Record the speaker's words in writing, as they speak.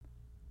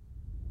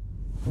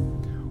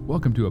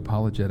Welcome to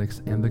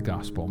Apologetics and the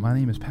Gospel. My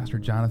name is Pastor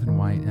Jonathan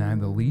White, and I'm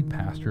the lead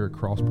pastor at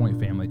Crosspoint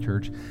Family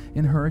Church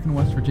in Hurricane,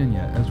 West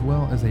Virginia, as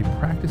well as a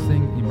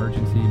practicing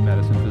emergency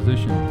medicine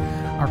physician.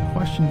 Our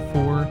question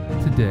for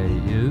today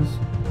is,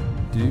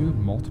 do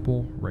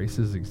multiple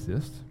races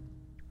exist?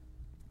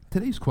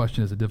 Today's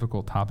question is a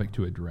difficult topic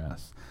to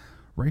address.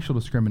 Racial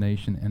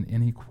discrimination and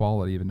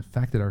inequality have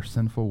infected our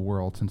sinful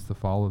world since the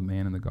fall of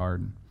man in the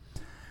garden.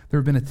 There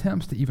have been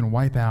attempts to even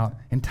wipe out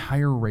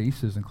entire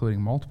races,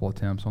 including multiple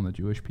attempts on the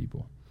Jewish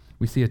people.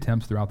 We see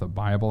attempts throughout the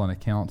Bible and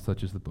accounts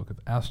such as the book of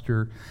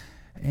Esther,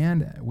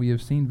 and we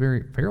have seen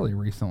fairly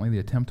recently the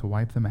attempt to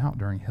wipe them out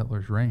during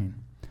Hitler's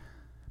reign.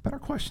 But our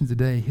question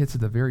today hits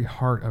at the very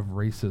heart of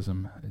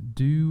racism.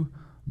 Do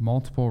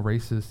multiple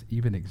races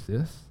even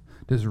exist?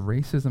 Does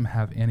racism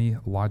have any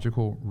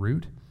logical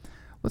root?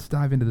 Let's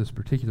dive into this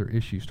particular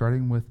issue,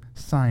 starting with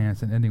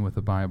science and ending with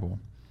the Bible.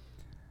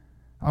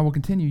 I will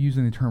continue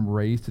using the term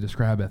race to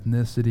describe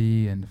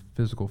ethnicity and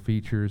physical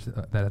features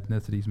that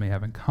ethnicities may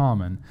have in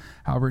common.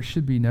 However, it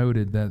should be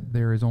noted that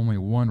there is only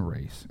one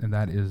race, and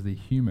that is the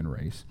human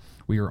race.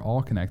 We are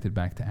all connected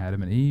back to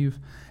Adam and Eve,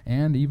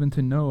 and even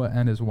to Noah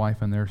and his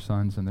wife and their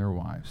sons and their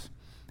wives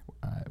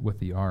with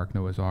the ark,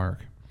 Noah's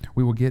Ark.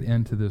 We will get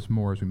into this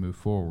more as we move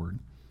forward.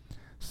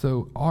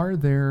 So, are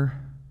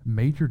there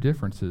major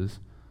differences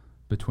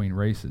between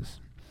races?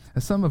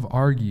 As some have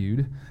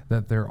argued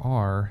that there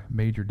are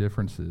major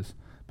differences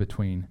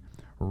between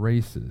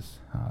races.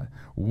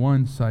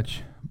 One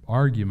such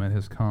argument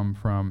has come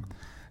from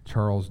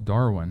Charles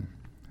Darwin,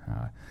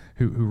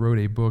 who wrote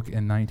a book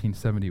in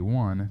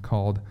 1971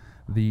 called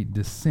The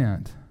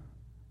Descent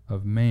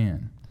of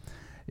Man.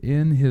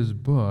 In his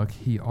book,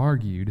 he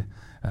argued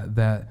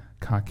that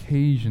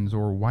Caucasians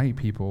or white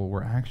people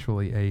were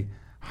actually a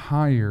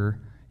higher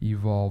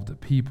evolved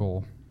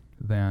people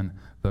than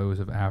those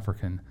of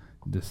African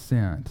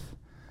descent.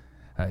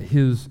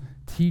 His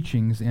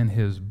teachings in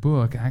his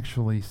book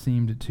actually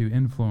seemed to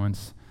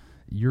influence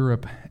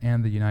Europe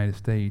and the United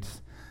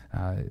States,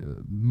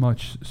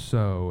 much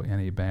so in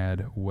a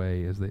bad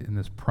way, as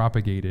this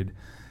propagated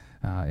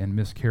and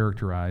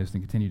mischaracterized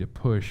and continued to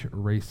push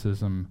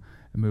racism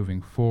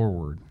moving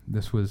forward.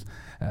 This was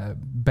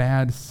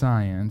bad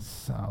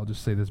science. I'll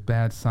just say this: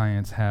 bad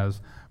science has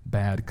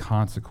bad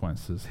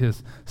consequences.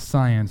 His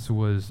science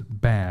was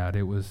bad.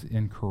 It was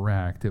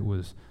incorrect. It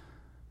was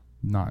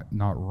not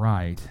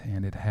right,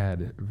 and it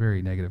had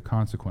very negative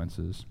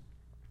consequences.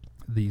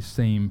 These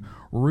same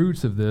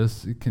roots of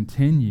this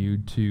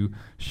continued to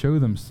show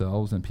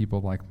themselves in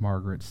people like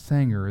Margaret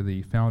Sanger,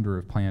 the founder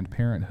of Planned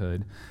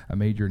Parenthood, a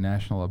major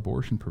national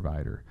abortion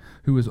provider,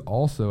 who was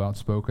also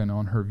outspoken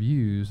on her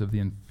views of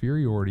the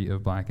inferiority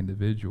of black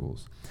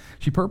individuals.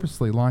 She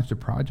purposely launched a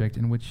project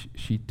in which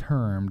she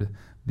termed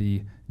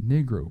the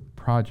Negro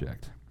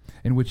Project,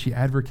 in which she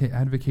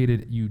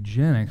advocated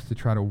eugenics to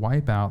try to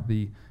wipe out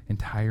the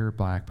entire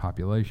black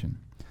population.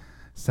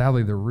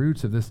 Sadly, the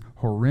roots of this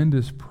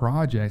horrendous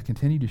project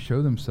continue to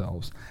show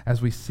themselves as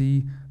we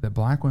see that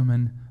black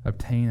women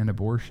obtain an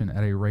abortion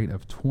at a rate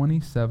of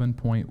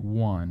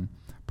 27.1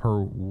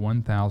 per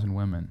 1,000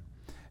 women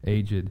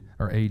ages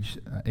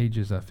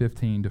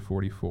 15 to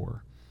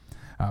 44,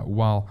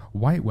 while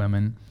white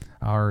women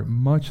are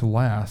much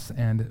less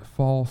and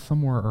fall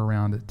somewhere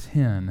around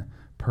 10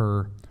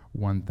 per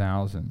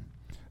 1,000.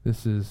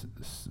 This is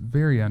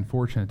very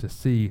unfortunate to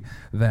see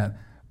that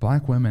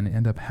black women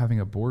end up having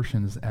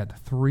abortions at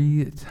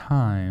 3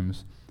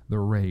 times the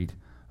rate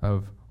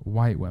of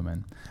white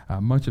women.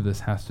 Much of this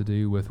has to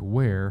do with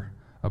where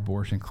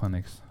abortion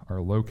clinics are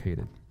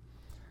located.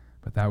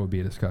 But that would be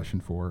a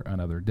discussion for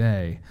another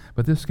day.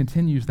 But this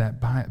continues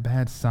that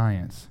bad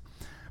science.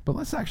 But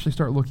let's actually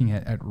start looking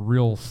at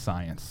real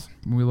science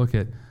when we look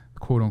at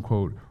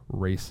quote-unquote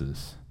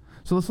races.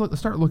 So let's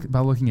start by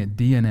looking at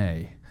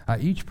DNA.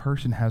 Each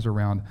person has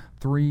around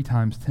 3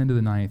 times 10 to the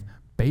 9th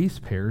base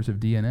pairs of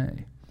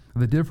DNA.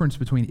 The difference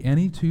between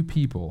any two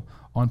people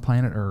on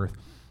planet Earth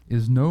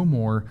is no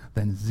more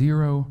than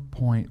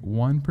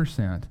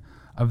 0.1%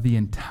 of the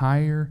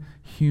entire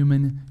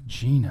human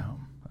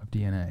genome of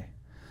DNA.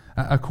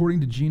 According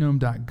to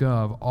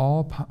genome.gov,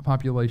 all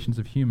populations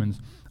of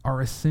humans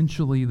are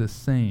essentially the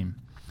same.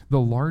 The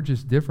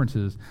largest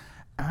differences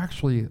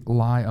actually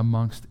lie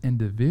amongst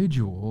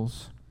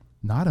individuals,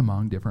 not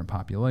among different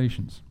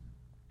populations.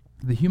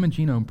 The Human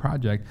Genome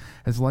Project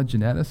has led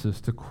geneticists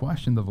to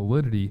question the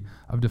validity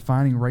of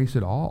defining race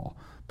at all,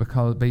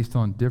 based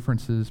on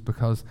differences,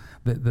 because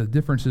the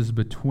differences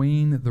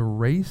between the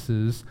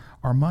races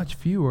are much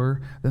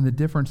fewer than the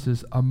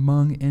differences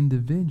among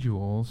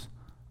individuals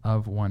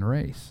of one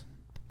race.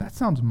 That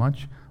sounds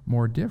much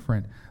more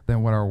different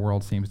than what our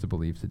world seems to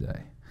believe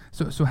today.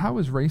 So how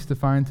is race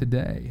defined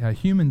today?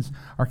 Humans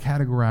are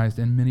categorized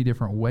in many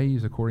different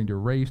ways according to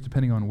race,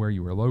 depending on where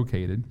you are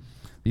located.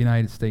 The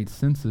United States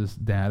Census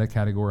data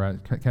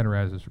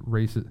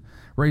categorizes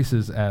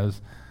races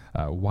as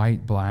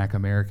white, black,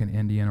 American,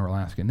 Indian, or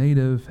Alaska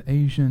Native,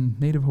 Asian,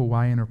 Native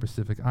Hawaiian, or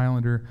Pacific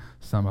Islander,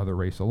 some other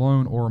race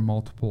alone, or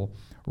multiple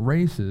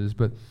races.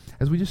 But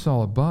as we just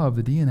saw above,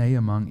 the DNA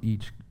among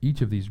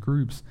each of these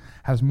groups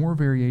has more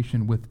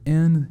variation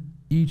within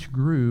each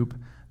group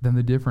than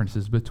the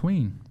differences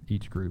between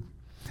each group.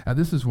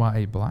 This is why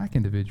a black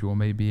individual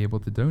may be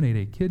able to donate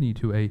a kidney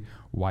to a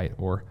white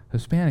or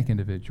Hispanic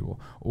individual,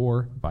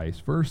 or vice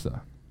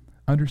versa.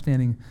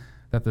 Understanding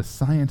that the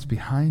science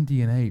behind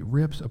DNA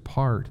rips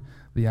apart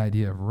the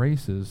idea of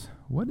races,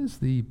 what does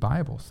the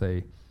Bible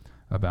say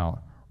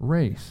about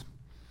race?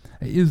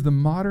 Is the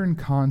modern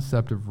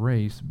concept of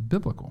race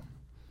biblical?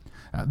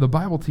 The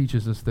Bible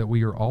teaches us that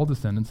we are all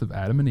descendants of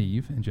Adam and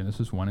Eve in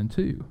Genesis 1 and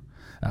 2.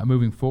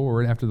 Moving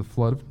forward, after the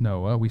flood of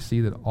Noah, we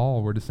see that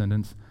all were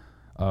descendants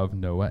of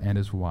Noah and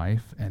his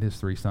wife and his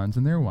 3 sons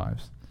and their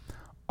wives.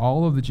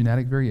 All of the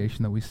genetic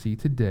variation that we see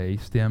today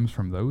stems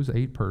from those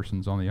 8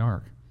 persons on the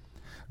ark.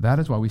 That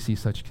is why we see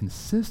such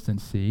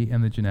consistency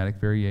in the genetic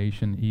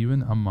variation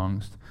even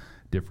amongst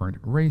different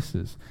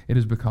races. It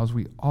is because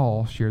we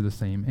all share the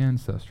same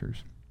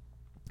ancestors.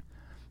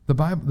 The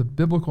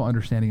biblical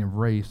understanding of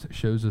race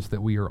shows us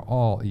that we are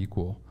all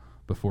equal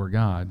before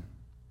God.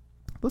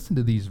 Listen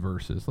to these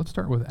verses. Let's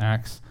start with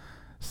Acts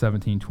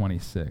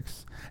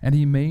 17:26. And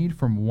he made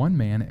from one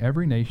man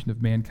every nation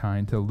of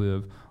mankind to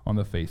live on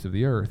the face of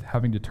the earth,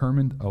 having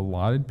determined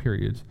allotted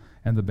periods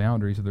and the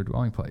boundaries of their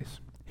dwelling place.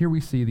 Here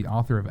we see the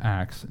author of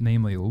Acts,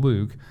 namely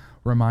Luke,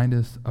 remind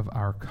us of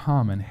our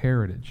common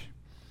heritage.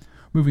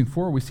 Moving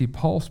forward, we see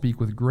Paul speak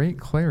with great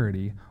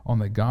clarity on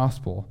the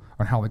gospel,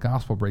 on how the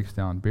gospel breaks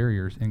down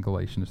barriers in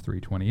Galatians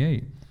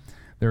 3:28.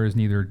 There is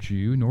neither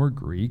Jew nor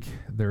Greek,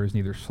 there is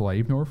neither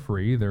slave nor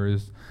free, there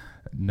is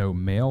no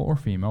male or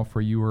female,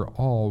 for you are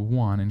all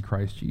one in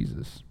Christ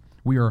Jesus.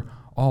 We are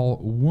all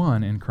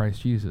one in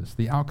Christ Jesus.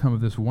 The outcome of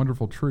this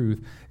wonderful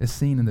truth is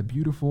seen in the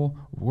beautiful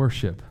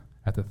worship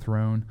at the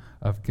throne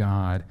of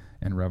God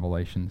in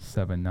Revelation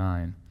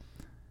 7:9.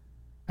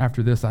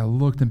 After this I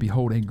looked, and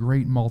behold, a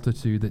great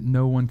multitude that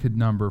no one could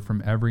number,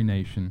 from every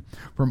nation,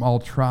 from all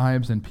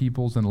tribes and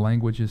peoples and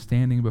languages,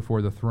 standing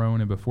before the throne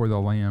and before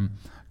the Lamb,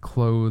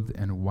 clothed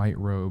in white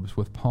robes,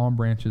 with palm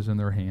branches in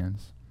their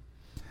hands.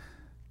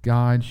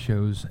 God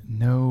shows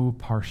no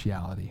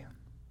partiality.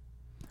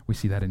 We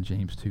see that in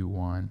James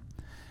 2:1.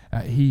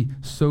 He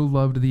so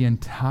loved the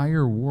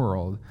entire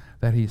world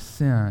that he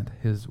sent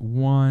his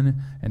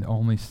one and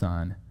only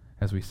Son,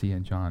 as we see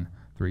in John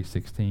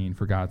 3:16.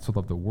 For God so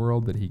loved the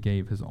world that he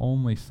gave his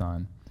only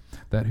Son,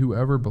 that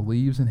whoever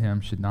believes in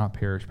him should not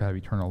perish but have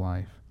eternal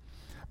life.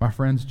 My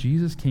friends,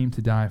 Jesus came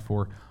to die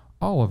for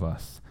all of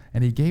us,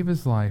 and he gave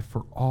his life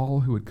for all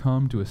who would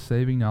come to a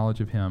saving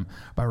knowledge of him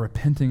by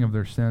repenting of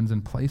their sins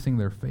and placing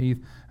their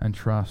faith and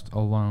trust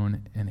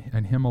alone in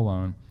him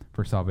alone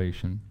for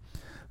salvation.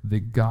 The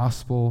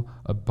gospel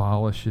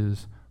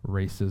abolishes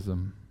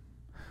racism.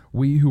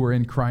 We who are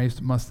in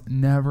Christ must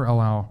never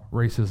allow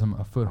racism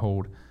a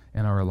foothold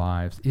in our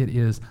lives. It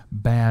is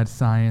bad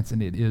science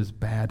and it is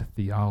bad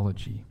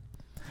theology.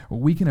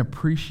 We can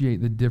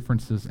appreciate the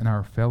differences in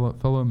our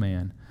fellow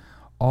man,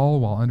 all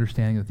while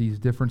understanding that these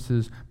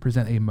differences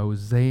present a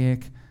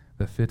mosaic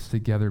that fits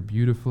together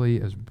beautifully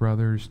as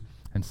brothers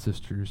and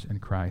sisters in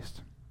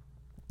Christ.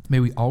 May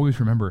we always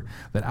remember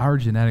that our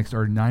genetics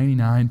are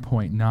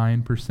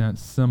 99.9%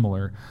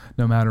 similar,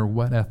 no matter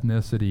what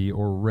ethnicity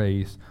or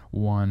race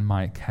one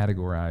might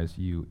categorize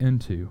you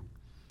into.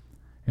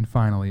 And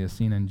finally, as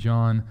seen in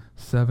John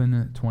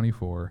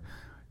 7:24,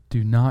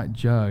 do not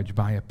judge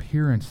by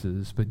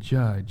appearances, but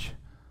judge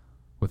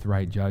with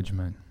right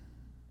judgment.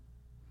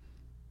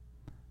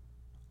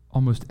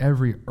 Almost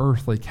every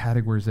earthly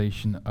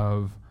categorization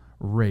of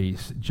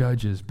race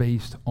judges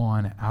based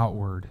on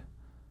outward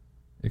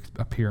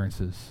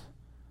appearances.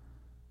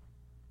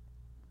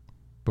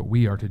 But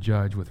we are to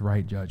judge with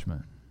right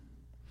judgment.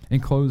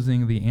 In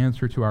closing, the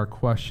answer to our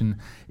question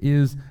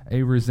is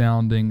a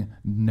resounding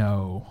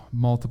no.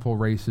 Multiple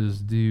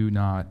races do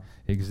not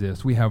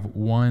exist. We have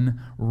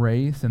one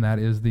race, and that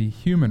is the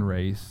human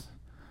race.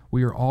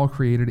 We are all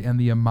created in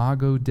the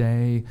imago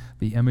Dei,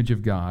 the image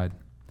of God.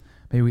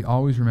 May we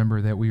always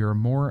remember that we are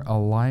more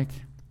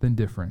alike than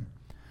different.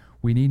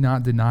 We need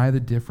not deny the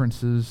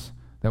differences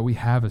that we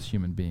have as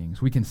human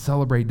beings. We can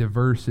celebrate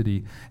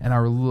diversity in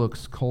our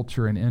looks,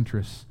 culture, and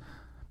interests.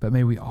 But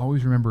may we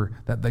always remember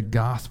that the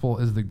gospel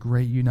is the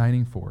great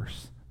uniting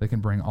force that can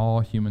bring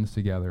all humans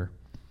together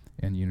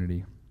in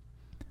unity.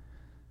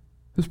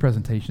 This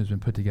presentation has been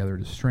put together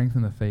to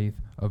strengthen the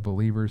faith of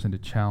believers and to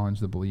challenge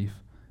the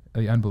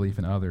unbelief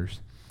in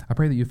others. I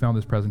pray that you found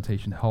this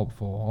presentation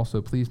helpful.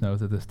 Also, please note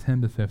that this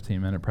 10 to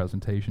 15 minute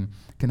presentation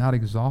cannot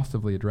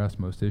exhaustively address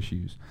most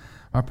issues.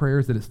 My prayer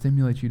is that it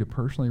stimulates you to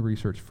personally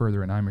research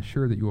further, and I'm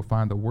assured that you will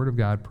find the Word of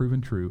God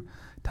proven true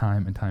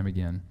time and time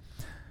again.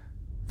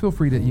 Feel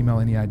free to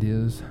email any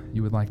ideas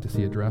you would like to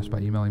see addressed by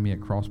emailing me at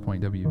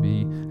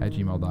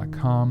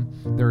crosspointwv@gmail.com.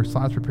 There are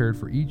slides prepared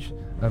for each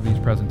of these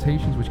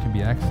presentations, which can be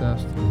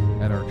accessed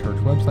at our church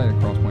website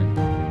at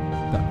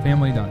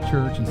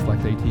crosspointfamily.church and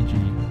select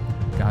ATG.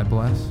 God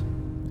bless,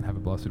 and have a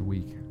blessed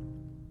week.